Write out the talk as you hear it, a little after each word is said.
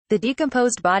The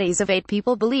decomposed bodies of 8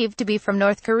 people believed to be from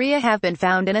North Korea have been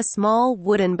found in a small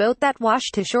wooden boat that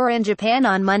washed ashore in Japan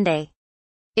on Monday.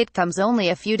 It comes only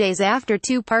a few days after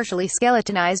 2 partially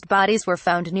skeletonized bodies were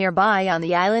found nearby on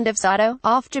the island of Sado,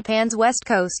 off Japan's west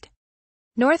coast.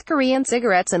 North Korean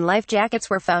cigarettes and life jackets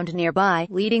were found nearby,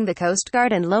 leading the Coast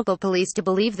Guard and local police to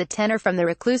believe the 10 are from the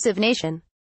reclusive nation.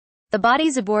 The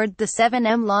bodies aboard the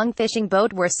 7-m-long fishing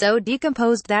boat were so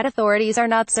decomposed that authorities are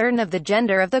not certain of the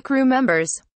gender of the crew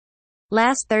members.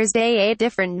 Last Thursday, 8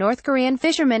 different North Korean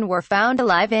fishermen were found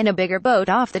alive in a bigger boat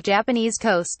off the Japanese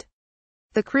coast.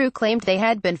 The crew claimed they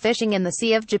had been fishing in the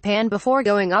Sea of Japan before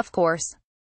going off course.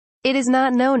 It is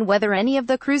not known whether any of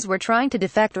the crews were trying to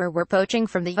defect or were poaching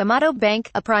from the Yamato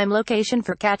Bank, a prime location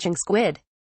for catching squid.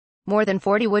 More than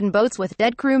 40 wooden boats with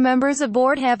dead crew members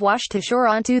aboard have washed ashore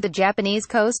onto the Japanese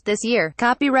coast this year.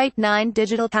 Copyright 9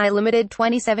 Digital Thai Limited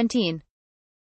 2017.